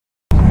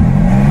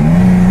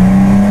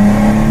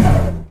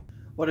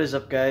What is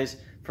up, guys?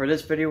 For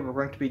this video we're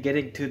going to be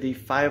getting to the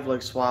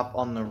 5-lug swap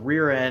on the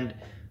rear end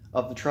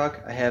of the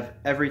truck. I have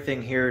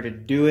everything here to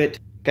do it.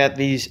 Got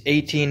these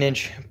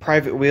 18-inch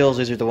private wheels.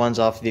 These are the ones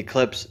off the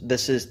Eclipse.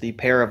 This is the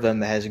pair of them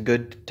that has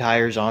good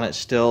tires on it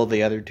still.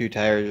 The other two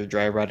tires are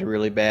dry rotted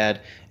really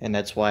bad, and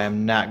that's why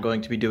I'm not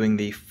going to be doing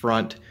the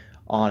front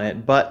on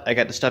it. But I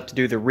got the stuff to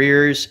do the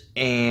rears,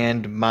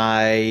 and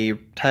my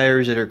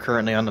tires that are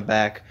currently on the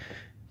back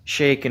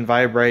shake and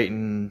vibrate,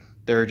 and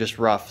they're just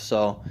rough.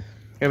 So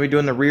I'm going to be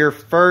doing the rear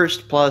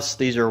first, plus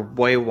these are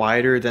way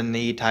wider than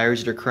the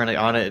tires that are currently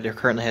on it. It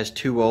currently has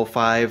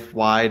 205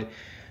 wide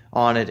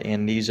on it,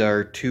 and these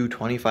are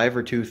 225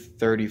 or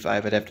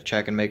 235. I'd have to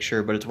check and make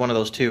sure, but it's one of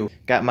those two.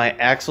 Got my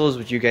axles,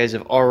 which you guys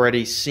have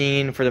already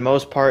seen. For the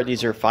most part,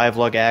 these are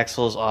 5-lug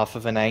axles off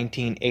of a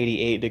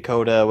 1988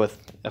 Dakota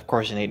with, of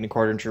course, an 8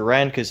 1/4 inch rear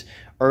end, because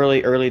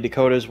early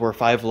Dakotas were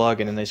 5-lug,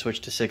 and then they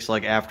switched to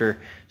 6-lug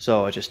after.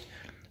 So it's just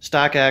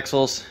stock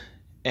axles,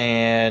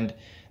 and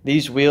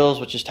these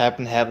wheels, which just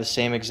happen to have the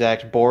same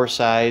exact bore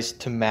size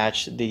to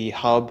match the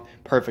hub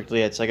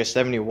perfectly. It's like a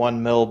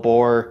 71 mil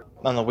bore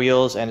on the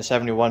wheels and a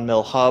 71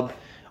 mil hub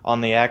on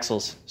the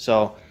axles.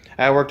 So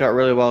that worked out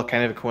really well,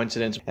 kind of a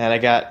coincidence. And I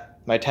got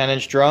my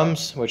 10-inch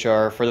drums, which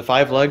are for the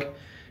 5-lug.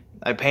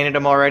 I painted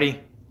them already,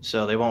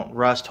 so they won't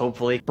rust,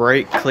 hopefully.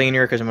 Brake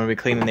cleaner, because I'm going to be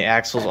cleaning the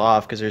axles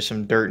off because there's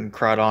some dirt and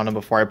crud on them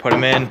before I put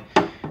them in.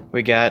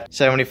 We got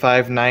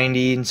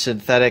 75-90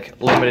 synthetic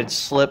limited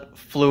slip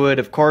fluid,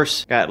 of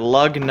course. Got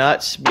lug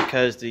nuts,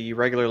 because the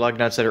regular lug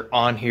nuts that are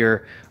on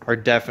here are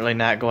definitely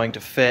not going to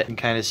fit. You can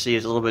kind of see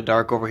it's a little bit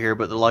dark over here,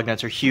 but the lug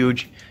nuts are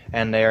huge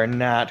and they are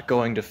not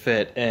going to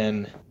fit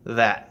in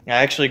that. I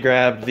actually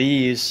grabbed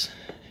these.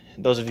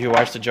 Those of you who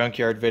watched the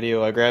junkyard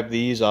video, I grabbed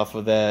these off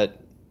of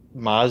that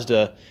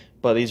Mazda,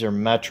 but these are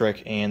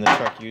metric, and the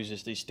truck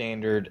uses the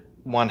standard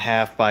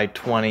 1/2 by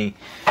 20,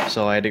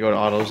 so I had to go to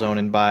AutoZone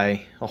and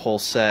buy a whole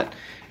set.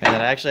 And then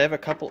I actually have a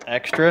couple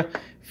extra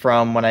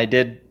from when I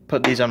did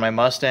put these on my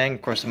Mustang.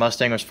 Of course, the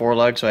Mustang was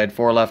 4-lug, so I had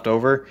 4 left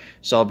over,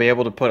 so I'll be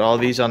able to put all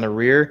these on the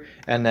rear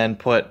and then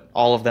put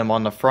all of them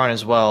on the front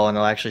as well, and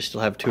I'll actually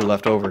still have 2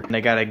 left over. And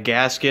I got a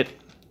gasket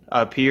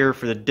up here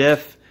for the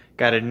diff.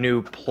 Got a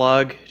new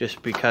plug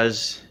just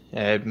because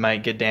it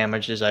might get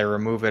damaged as I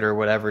remove it or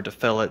whatever to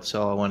fill it,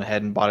 so I went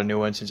ahead and bought a new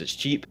one since it's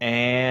cheap.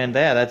 And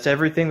yeah, that's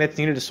everything that's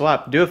needed to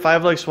swap. Do a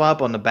 5-lug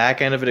swap on the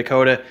back end of a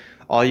Dakota.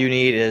 All you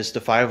need is the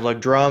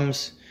 5-lug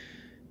drums,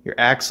 your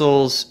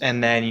axles,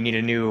 and then you need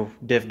a new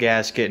diff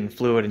gasket and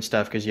fluid and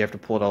stuff because you have to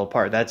pull it all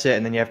apart. That's it,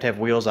 and then you have to have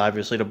wheels,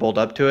 obviously, to bolt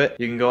up to it.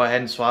 You can go ahead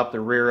and swap the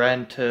rear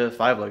end to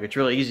 5-lug. It's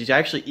really easy. It's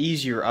actually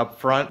easier up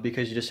front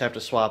because you just have to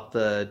swap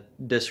the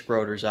disc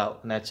rotors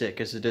out, and that's it,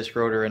 because the disc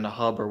rotor and the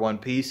hub are one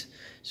piece,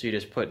 so you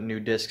just put new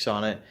discs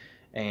on it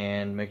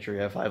and make sure you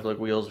have 5-lug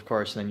wheels, of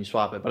course, and then you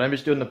swap it. But I'm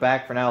just doing the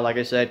back for now, like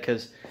I said,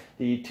 because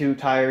the 2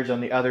 tires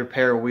on the other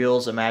pair of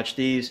wheels that match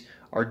these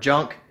are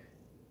junk,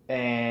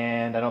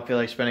 and I don't feel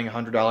like spending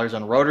 $100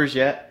 on rotors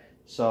yet.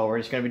 So we're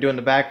just going to be doing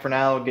the back for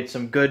now, get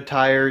some good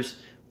tires,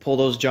 pull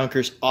those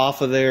junkers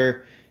off of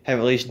there, have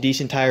at least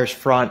decent tires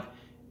front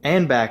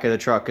and back of the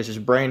truck, because there's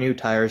brand new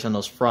tires on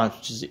those fronts,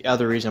 which is the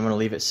other reason I'm going to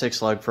leave it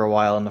 6-lug for a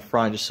while in the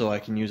front, just so I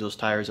can use those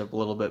tires up a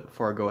little bit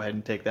before I go ahead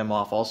and take them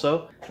off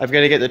also. I've got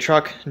to get the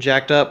truck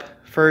jacked up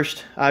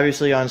first,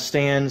 obviously on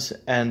stands,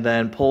 and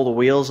then pull the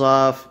wheels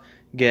off,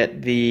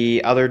 get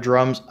the other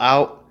drums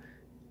out,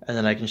 and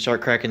then I can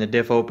start cracking the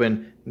diff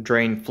open,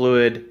 drain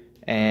fluid,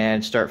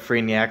 and start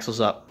freeing the axles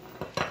up.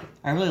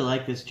 I really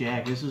like this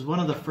jack. This is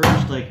one of the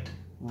first like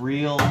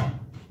real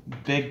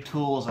big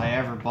tools I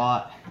ever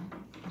bought,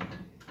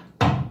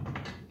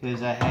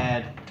 because I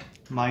had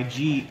my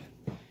Jeep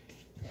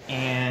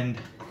and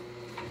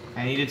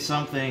I needed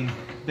something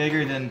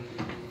bigger than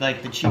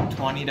like the cheap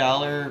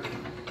 $20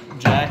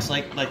 jacks,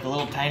 like the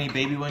little tiny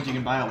baby ones you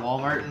can buy at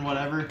Walmart and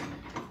whatever.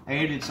 I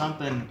needed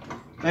something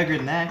bigger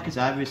than that, because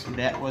obviously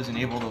that wasn't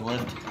able to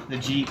lift the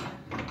Jeep.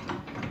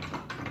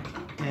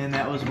 And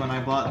that was when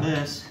I bought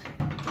this.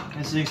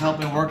 This thing's helped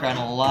me work on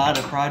a lot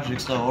of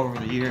projects though over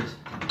the years.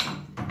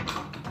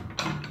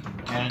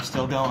 And it's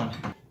still going.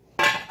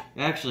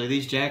 Actually,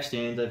 these jack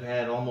stands I've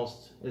had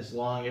almost as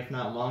long, if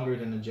not longer,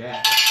 than the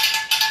jack.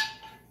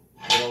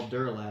 The old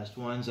Duralast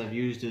ones I've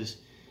used as,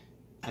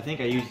 I think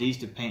I used these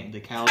to paint the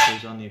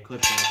calipers on the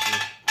Eclipse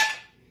actually.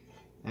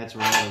 That's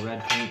where all the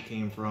red paint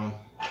came from.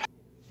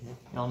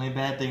 The only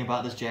bad thing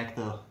about this jack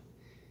though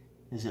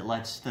is it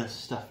lets the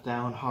stuff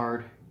down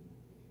hard.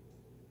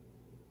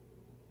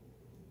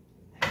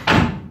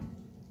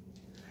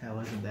 That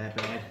wasn't that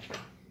bad.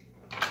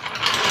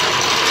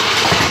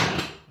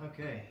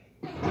 Okay.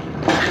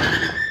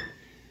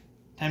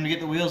 Time to get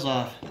the wheels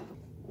off.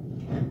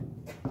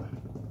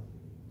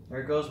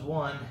 There goes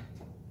one,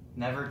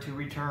 never to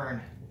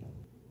return.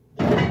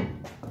 Here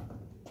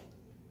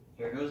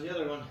goes the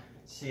other one.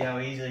 See how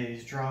easily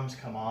these drums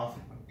come off.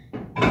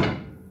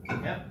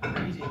 Yep,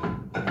 pretty easy.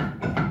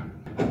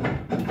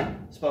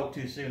 Spoke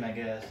too soon, I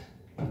guess.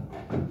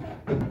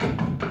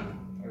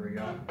 Here we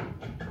go.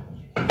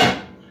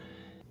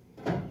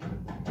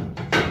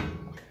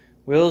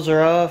 Wheels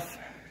are off.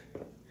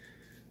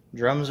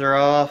 Drums are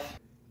off.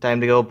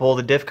 Time to go pull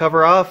the diff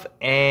cover off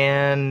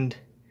and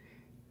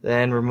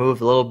then remove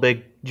the little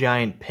big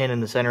giant pin in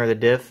the center of the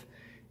diff,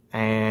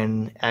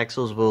 and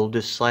axles will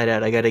just slide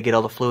out. I gotta get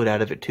all the fluid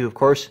out of it too, of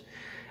course.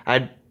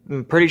 I'm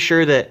pretty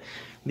sure that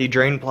the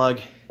drain plug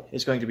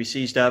is going to be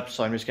seized up,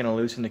 so I'm just gonna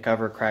loosen the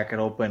cover, crack it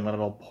open, let it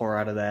all pour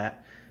out of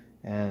that.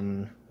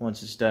 And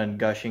once it's done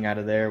gushing out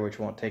of there, which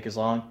won't take as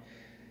long,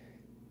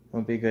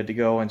 we'll be good to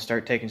go and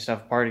start taking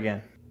stuff apart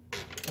again.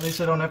 At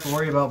least I don't have to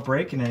worry about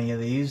breaking any of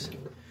these.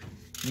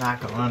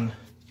 Knock on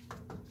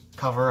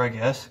cover, I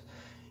guess,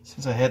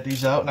 since I had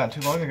these out not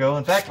too long ago.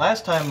 In fact,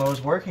 last time I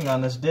was working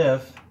on this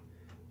diff,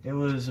 it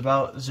was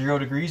about 0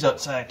 degrees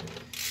outside.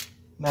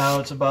 Now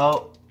it's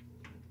about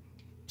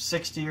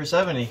 60 or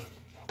 70.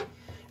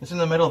 It's in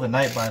the middle of the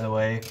night, by the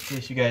way, in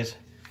case you guys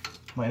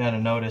might not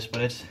have noticed,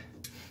 but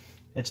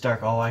it's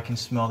dark. Oh, I can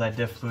smell that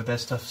diff fluid. That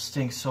stuff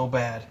stinks so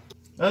bad.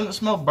 It doesn't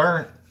smell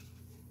burnt.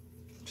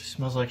 It just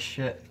smells like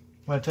shit.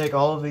 I'm going to take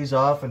all of these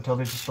off until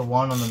there's just the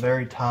one on the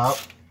very top.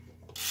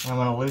 I'm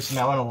going to loosen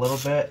that one a little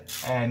bit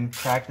and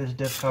crack this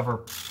diff cover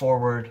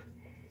forward.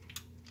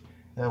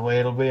 That way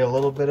it'll be a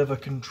little bit of a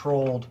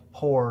controlled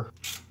pour.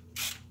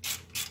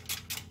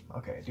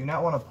 Okay, do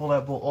not want to pull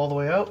that bolt all the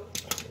way out.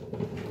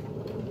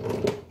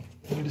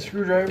 Need a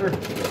screwdriver.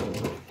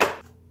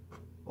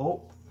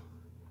 Oh.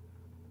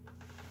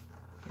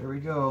 There we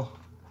go.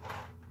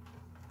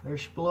 There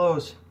she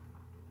blows.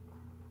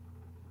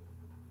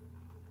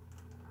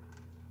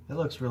 It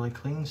looks really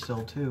clean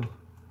still too.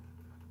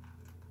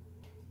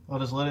 I'll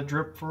just let it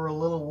drip for a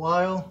little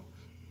while,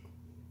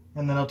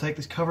 and then I'll take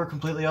this cover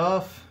completely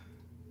off,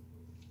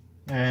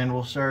 and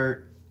we'll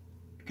start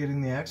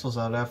getting the axles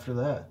out after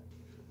that.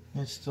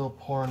 It's still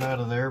pouring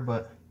out of there,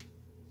 but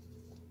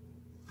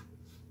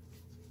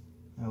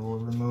I will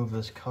remove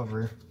this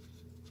cover.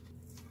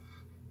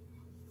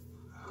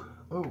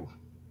 Oh.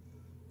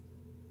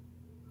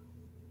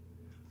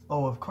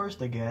 Oh, of course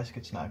the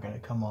gasket's not going to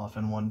come off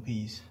in one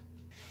piece.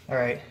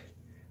 Alright,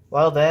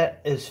 while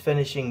that is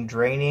finishing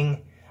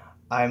draining,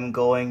 I'm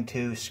going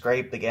to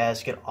scrape the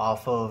gasket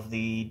off of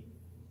the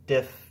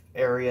diff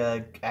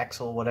area,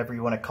 axle, whatever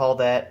you want to call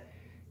that.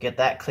 Get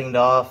that cleaned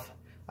off.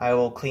 I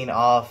will clean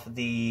off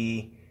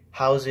the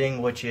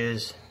housing, which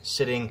is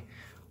sitting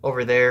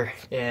over there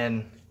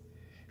in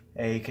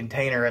a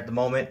container at the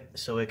moment,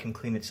 so it can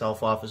clean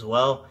itself off as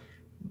well.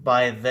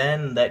 By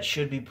then, that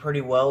should be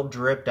pretty well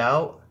dripped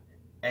out,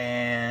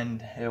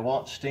 and it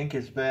won't stink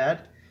as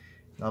bad.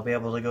 I'll be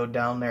able to go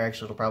down there.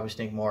 Actually, it'll probably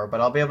stink more,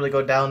 but I'll be able to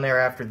go down there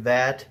after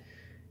that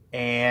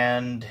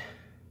and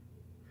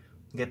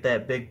get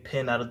that big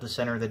pin out of the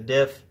center of the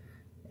diff,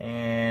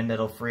 and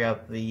it'll free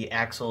up the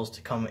axles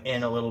to come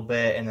in a little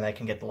bit, and then I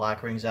can get the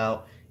lock rings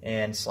out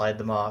and slide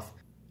them off.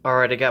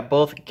 Alright, I got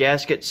both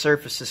gasket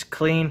surfaces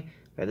clean.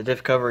 Got the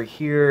diff cover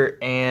here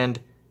and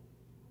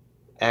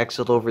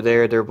axle over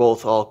there. They're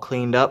both all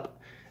cleaned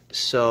up.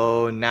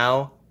 So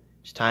now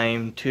it's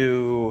time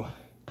to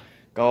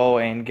go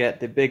and get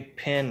the big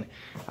pin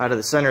out of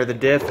the center of the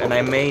diff, and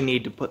I may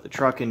need to put the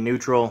truck in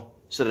neutral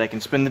so that I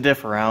can spin the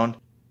diff around.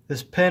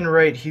 This pin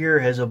right here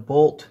has a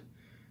bolt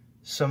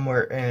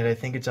somewhere in it. I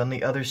think it's on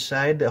the other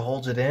side that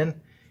holds it in,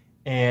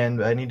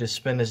 and I need to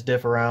spin this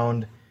diff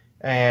around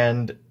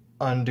and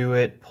undo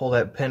it, pull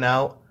that pin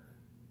out,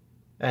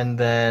 and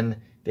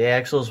then the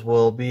axles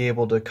will be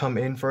able to come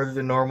in further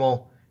than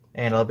normal,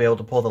 and I'll be able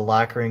to pull the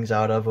lock rings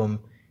out of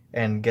them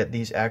and get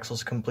these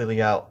axles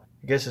completely out.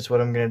 I guess that's what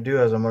I'm going to do,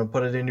 is I'm going to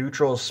put it in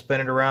neutral, spin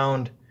it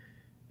around,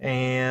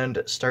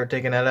 and start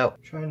taking that out.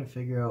 I'm trying to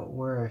figure out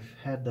where I've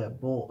had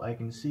that bolt. I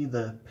can see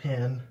the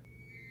pin.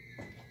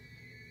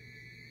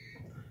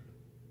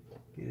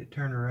 Get it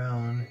turned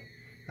around.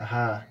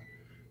 Aha,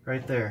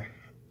 right there.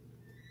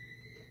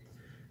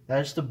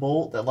 That's the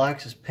bolt that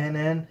locks this pin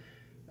in.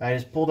 I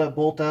just pulled that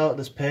bolt out.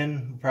 This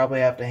pin, probably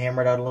have to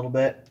hammer it out a little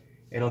bit.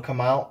 It'll come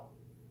out,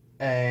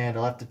 and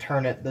I'll have to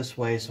turn it this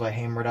way so I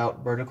hammer it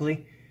out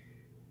vertically.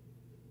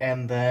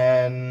 And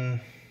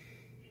then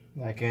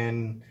I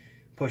can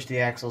push the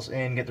axles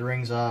in, get the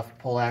rings off,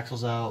 pull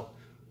axles out,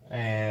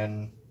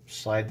 and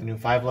slide the new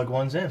 5-lug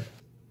ones in.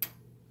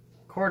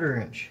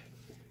 1/4 inch.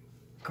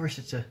 Of course,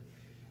 it's a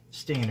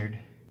standard.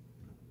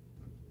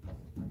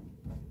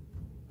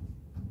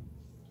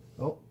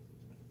 Oh.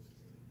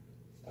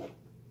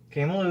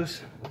 Came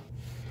loose.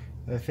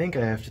 I think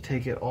I have to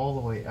take it all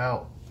the way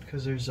out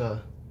because there's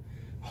a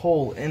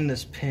hole in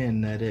this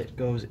pin that it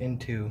goes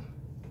into.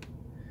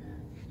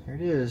 There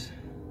it is.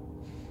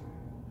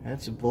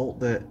 That's a bolt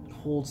that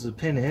holds the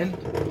pin in.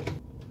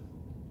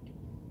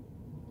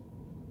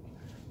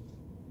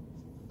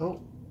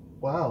 Oh,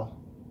 wow.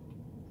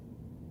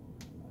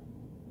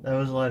 That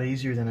was a lot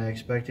easier than I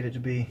expected it to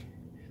be.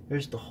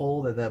 There's the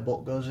hole that that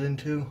bolt goes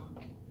into.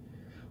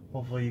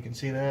 Hopefully you can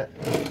see that.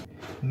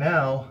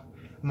 Now,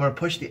 I'm going to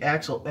push the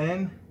axle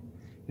in.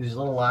 These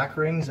little lock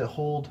rings that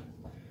hold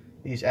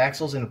these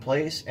axles into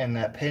place, and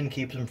that pin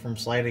keeps them from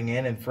sliding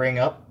in and freeing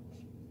up.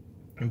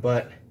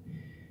 But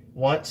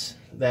once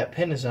that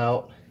pin is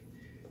out,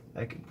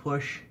 I can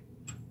push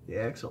the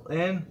axle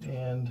in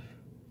and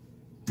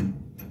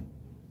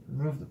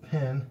remove the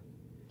pin.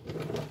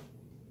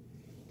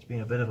 It's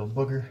being a bit of a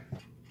booger.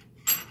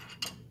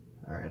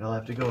 Alright, I'll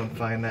have to go and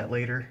find that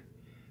later.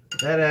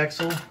 That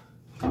axle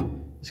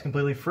is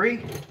completely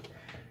free.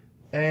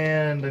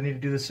 And I need to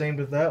do the same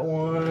with that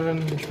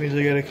one, which means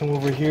I gotta come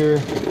over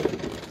here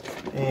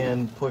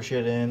and push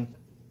it in.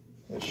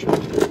 It should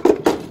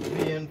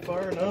be in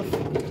far enough.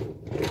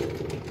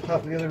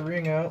 Pop the other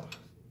ring out.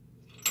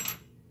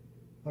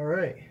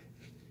 Alright.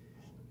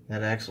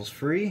 That axle's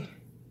free.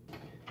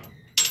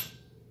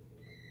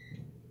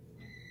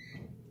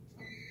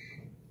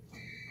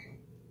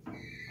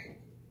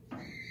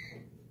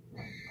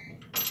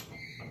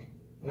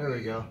 There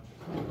we go.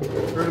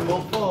 Heard them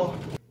both fall.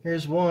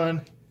 Here's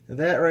one.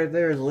 That right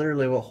there is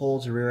literally what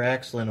holds the rear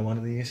axle into one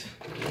of these.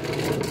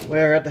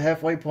 We're at the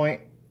halfway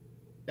point.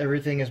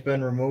 Everything has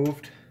been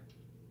removed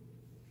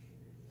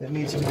that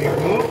needs to be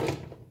removed.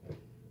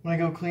 I'm gonna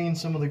go clean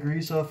some of the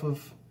grease off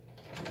of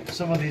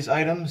some of these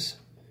items,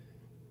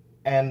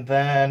 and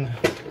then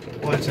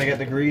once I get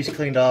the grease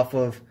cleaned off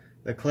of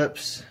the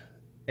clips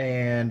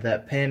and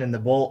that pin and the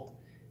bolt,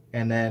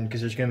 and then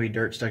because there's gonna be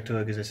dirt stuck to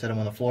it because I set them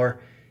on the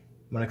floor,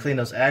 I'm gonna clean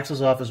those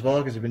axles off as well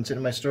because they've been sitting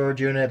in my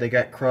storage unit. They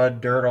got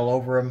crud, dirt all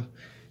over them,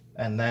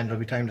 and then it'll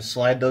be time to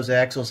slide those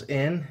axles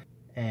in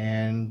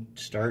and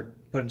start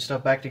putting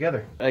stuff back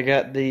together. I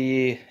got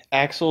the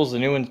axles, the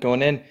new ones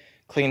going in,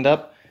 cleaned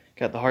up.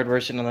 Got the hardware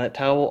sitting on that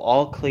towel,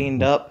 all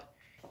cleaned up.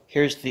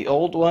 Here's the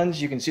old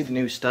ones. You can see the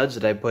new studs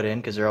that I put in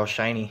because they're all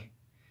shiny.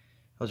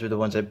 Those are the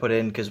ones I put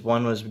in because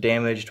one was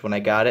damaged when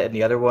I got it, and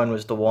the other one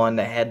was the one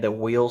that had the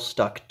wheel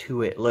stuck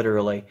to it,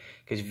 literally.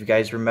 Because if you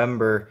guys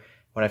remember,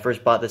 when I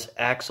first bought this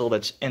axle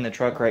that's in the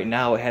truck right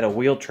now, it had a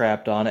wheel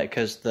trapped on it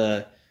because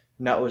the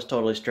nut was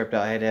totally stripped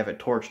out. I had to have it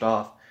torched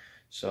off.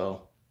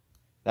 So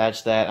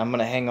that's that. I'm going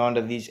to hang on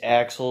to these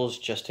axles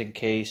just in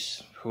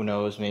case. Who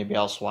knows, maybe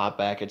I'll swap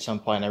back at some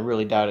point. I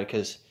really doubt it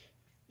because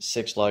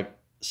 6-lug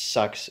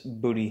sucks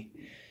booty.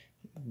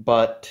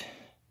 But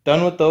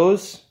done with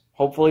those,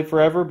 hopefully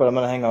forever, but I'm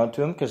going to hang on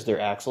to them because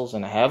they're axles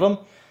and I have them.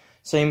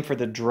 Same for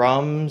the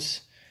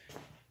drums.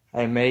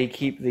 I may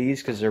keep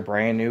these because they're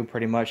brand new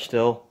pretty much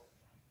still.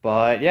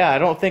 But yeah, I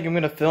don't think I'm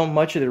going to film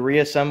much of the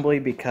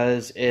reassembly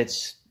because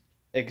it's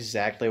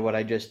exactly what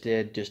I just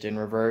did, just in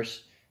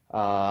reverse.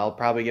 I'll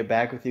probably get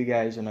back with you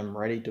guys when I'm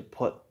ready to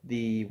put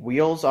the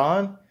wheels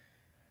on.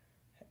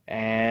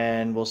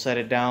 And we'll set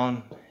it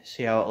down,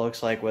 see how it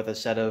looks like with a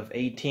set of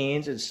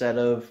 18s instead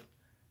of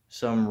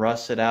some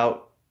rusted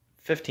out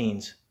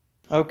 15s.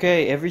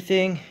 Okay,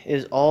 everything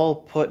is all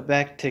put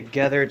back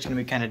together. It's going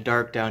to be kind of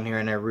dark down here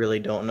and I really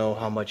don't know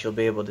how much you'll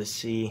be able to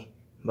see.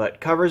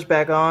 But cover's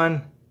back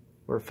on.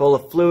 We're full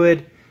of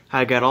fluid.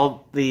 I got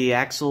all the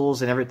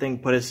axles and everything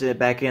put it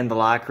back in, the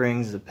lock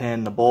rings, the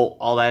pin, the bolt,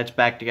 all that's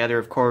back together,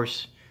 of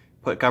course.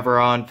 Put cover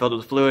on, filled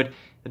with fluid.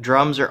 The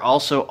drums are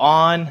also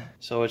on,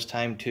 so it's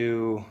time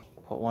to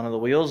put one of the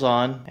wheels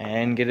on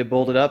and get it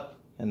bolted up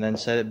and then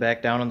set it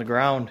back down on the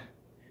ground.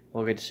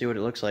 We'll get to see what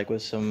it looks like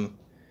with some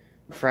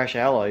fresh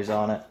alloys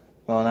on it.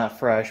 Well, not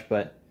fresh,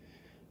 but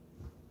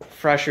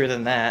fresher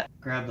than that.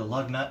 Grab the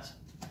lug nuts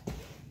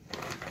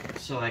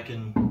so I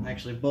can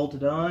actually bolt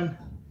it on.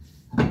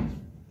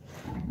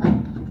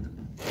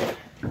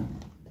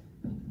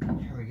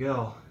 Here we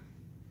go.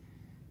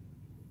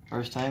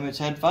 First time it's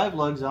had 5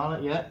 lugs on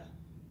it yet.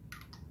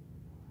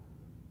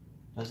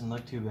 Doesn't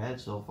look too bad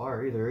so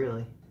far either,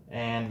 really.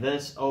 And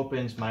this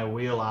opens my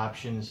wheel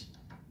options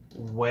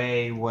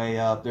way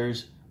up.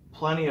 There's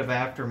plenty of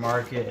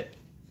aftermarket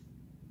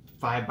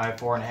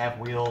 5x4.5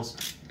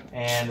 wheels,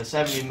 and the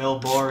 70 mil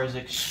bore is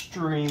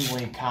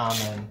extremely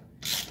common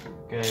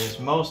because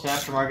most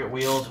aftermarket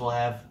wheels will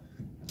have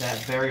that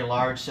very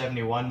large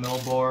 71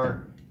 mil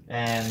bore,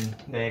 and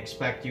they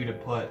expect you to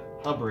put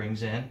hub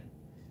rings in,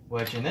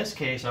 which in this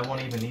case I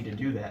won't even need to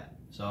do that.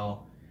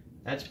 So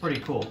that's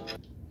pretty cool.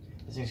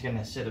 This thing's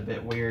gonna sit a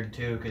bit weird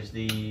too because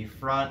the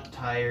front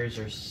tires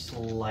are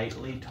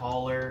slightly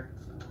taller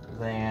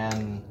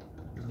than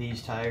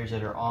these tires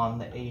that are on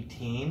the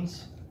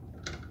 18s.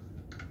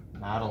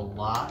 Not a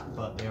lot,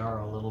 but they are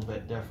a little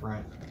bit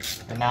different.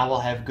 And now we'll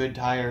have good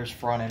tires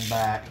front and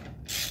back.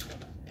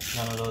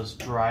 None of those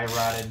dry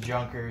rotted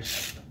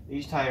junkers.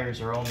 These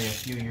tires are only a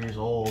few years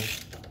old.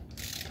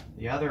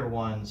 The other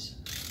ones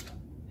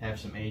have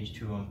some age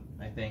to them,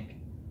 I think.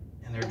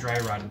 And they're dry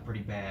rotted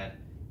pretty bad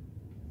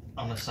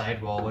on the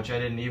sidewall, which I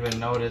didn't even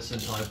notice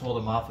until I pulled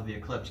them off of the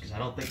Eclipse because I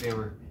don't think they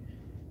were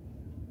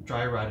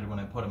dry rotted when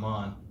I put them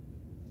on.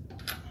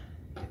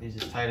 Get these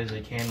as tight as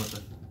I can with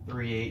the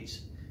 3/8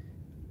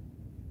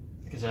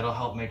 because that'll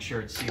help make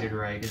sure it's seated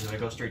right, because if I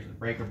go straight to the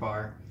breaker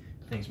bar,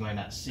 things might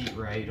not seat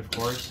right, of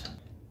course.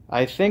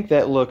 I think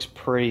that looks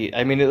pretty,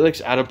 I mean, it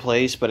looks out of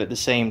place, but at the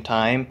same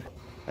time,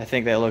 I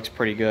think that looks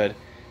pretty good.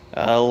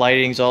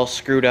 Lighting's all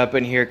screwed up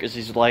in here because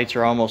these lights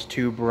are almost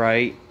too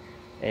bright,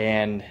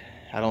 and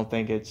I don't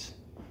think it's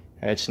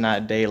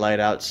not daylight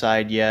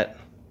outside yet.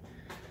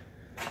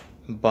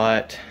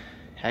 But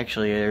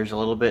actually, there's a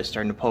little bit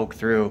starting to poke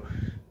through.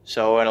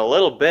 So in a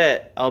little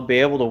bit, I'll be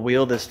able to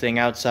wheel this thing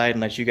outside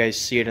and let you guys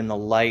see it in the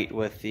light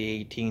with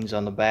the 18s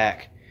on the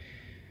back.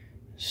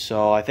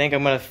 So I think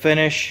I'm going to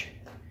finish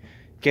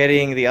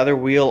getting the other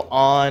wheel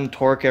on,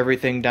 torque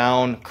everything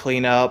down,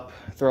 clean up,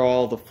 throw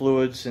all the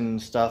fluids and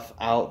stuff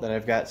out that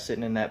I've got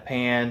sitting in that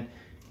pan,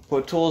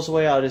 put tools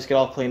away. I'll just get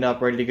all cleaned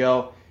up, ready to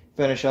go,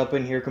 finish up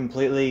in here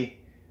completely,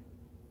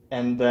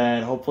 and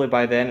then hopefully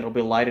by then it'll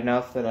be light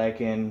enough that I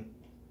can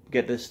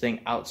get this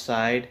thing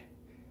outside,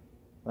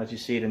 let you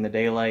see it in the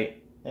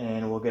daylight,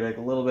 and we'll get a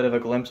little bit of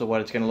a glimpse of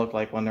what it's going to look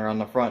like when they're on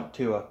the front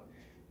too.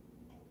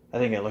 I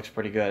think it looks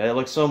pretty good. It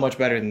looks so much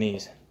better than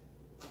these.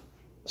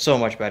 So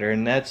much better,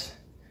 and that's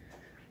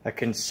a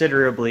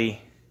considerably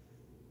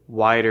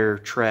wider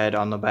tread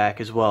on the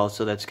back as well,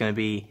 so that's going to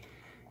be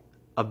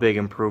a big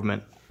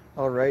improvement.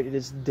 Alright, it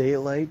is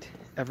daylight.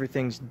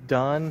 Everything's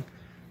done.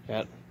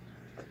 Got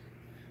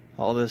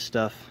all this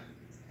stuff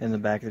in the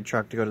back of the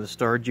truck to go to the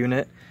storage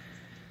unit.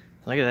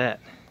 Look at that.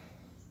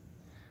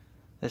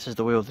 This is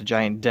the wheel with the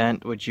giant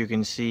dent, which you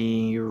can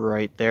see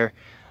right there.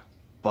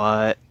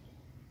 But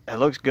it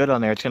looks good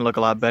on there. It's going to look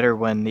a lot better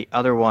when the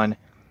other one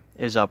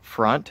is up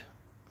front,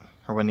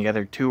 or when the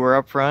other two are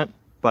up front.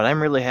 But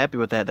I'm really happy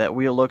with that. That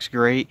wheel looks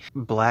great.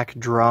 Black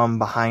drum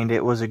behind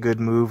it was a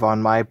good move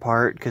on my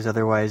part, because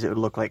otherwise it would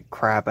look like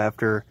crap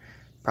after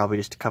probably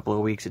just a couple of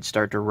weeks. It'd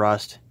start to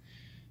rust.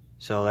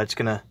 So that's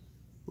going to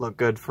look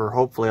good for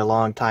hopefully a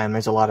long time.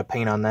 There's a lot of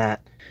paint on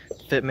that.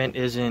 Fitment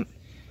isn't,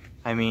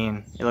 I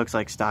mean, it looks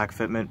like stock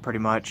fitment pretty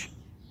much.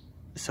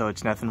 So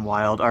it's nothing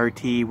wild.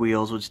 RT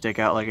wheels would stick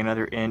out like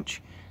another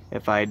inch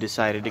if I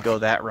decided to go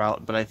that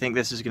route, but I think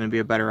this is going to be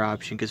a better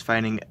option because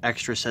finding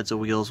extra sets of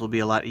wheels will be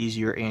a lot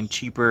easier and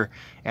cheaper,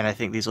 and I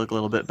think these look a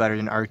little bit better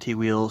than RT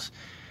wheels.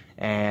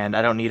 And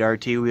I don't need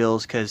RT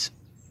wheels because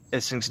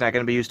this thing's not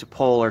going to be used to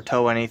pull or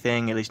tow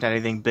anything, at least not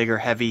anything big or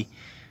heavy,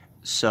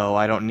 so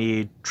I don't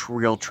need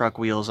real truck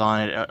wheels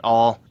on it at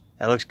all.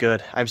 That looks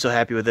good. I'm so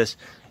happy with this.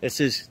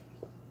 This is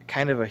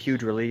kind of a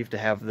huge relief to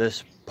have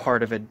this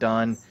part of it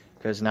done,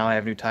 because now I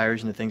have new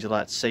tires and the thing's a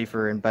lot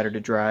safer and better to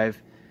drive,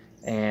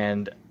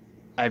 and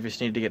I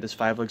just needed to get this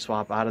 5-lug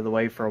swap out of the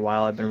way for a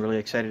while. I've been really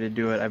excited to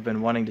do it. I've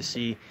been wanting to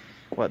see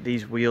what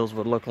these wheels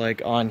would look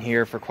like on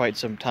here for quite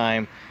some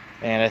time,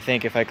 and I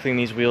think if I clean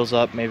these wheels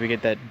up, maybe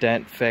get that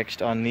dent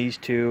fixed on these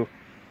two,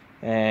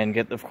 and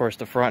get, of course,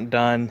 the front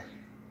done,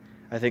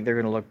 I think they're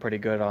going to look pretty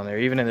good on there,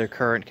 even in their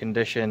current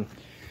condition.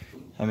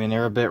 I mean,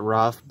 they're a bit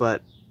rough,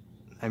 but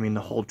I mean,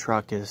 the whole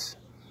truck is,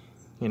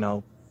 you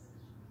know,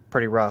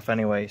 pretty rough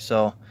anyway.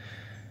 So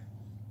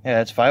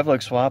yeah, it's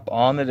 5-lug swap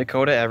on the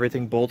Dakota,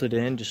 everything bolted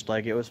in just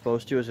like it was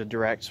supposed to. As a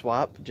direct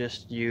swap,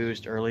 just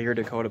used earlier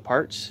Dakota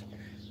parts,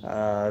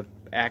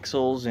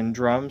 axles and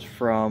drums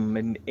from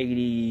an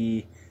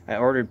 80. I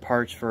ordered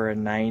parts for a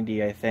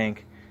 90, I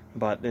think,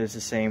 but it's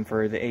the same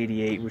for the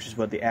 88, which is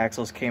what the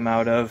axles came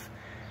out of.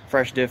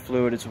 Fresh diff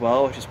fluid as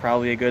well, which is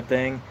probably a good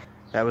thing.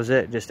 That was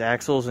it, just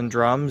axles and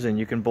drums, and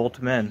you can bolt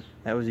them in.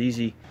 That was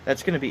easy.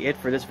 That's going to be it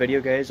for this video,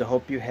 guys. I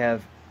hope you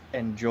have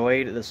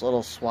enjoyed this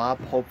little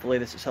swap. Hopefully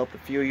this has helped a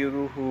few of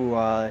you who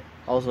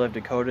also have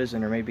Dakotas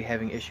and are maybe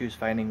having issues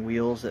finding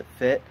wheels that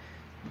fit.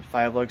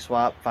 5-lug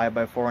swap,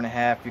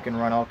 5x4.5. You can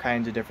run all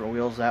kinds of different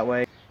wheels that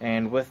way.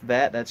 And with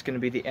that, that's going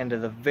to be the end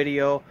of the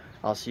video.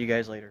 I'll see you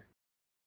guys later.